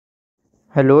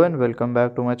Hello and welcome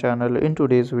back to my channel. In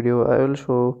today's video, I will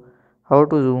show how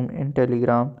to zoom in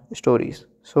Telegram stories.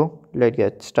 So let's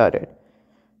get started.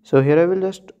 So here I will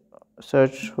just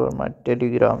search for my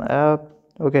Telegram app.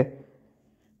 Okay.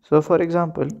 So for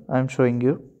example, I'm showing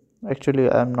you.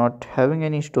 Actually, I'm not having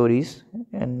any stories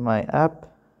in my app.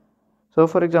 So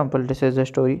for example, this is a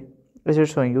story. This is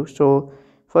showing you. So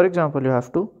for example, you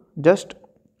have to just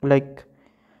like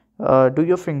do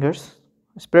your fingers,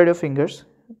 spread your fingers,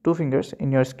 two fingers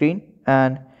in your screen,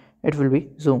 and it will be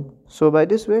zoom. So by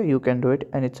this way you can do it,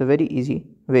 and it's a very easy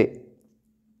way.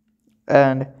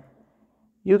 And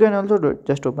you can also do it,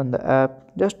 just open the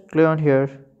app, just click on here,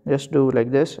 just do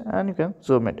like this, and you can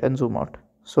zoom it and zoom out.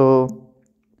 So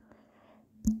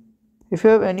if you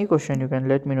have any question, you can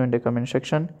let me know in the comment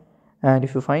section. And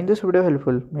if you find this video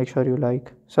helpful, make sure you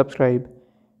like, subscribe,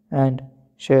 and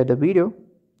share the video.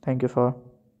 Thank you for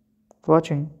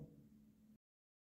watching.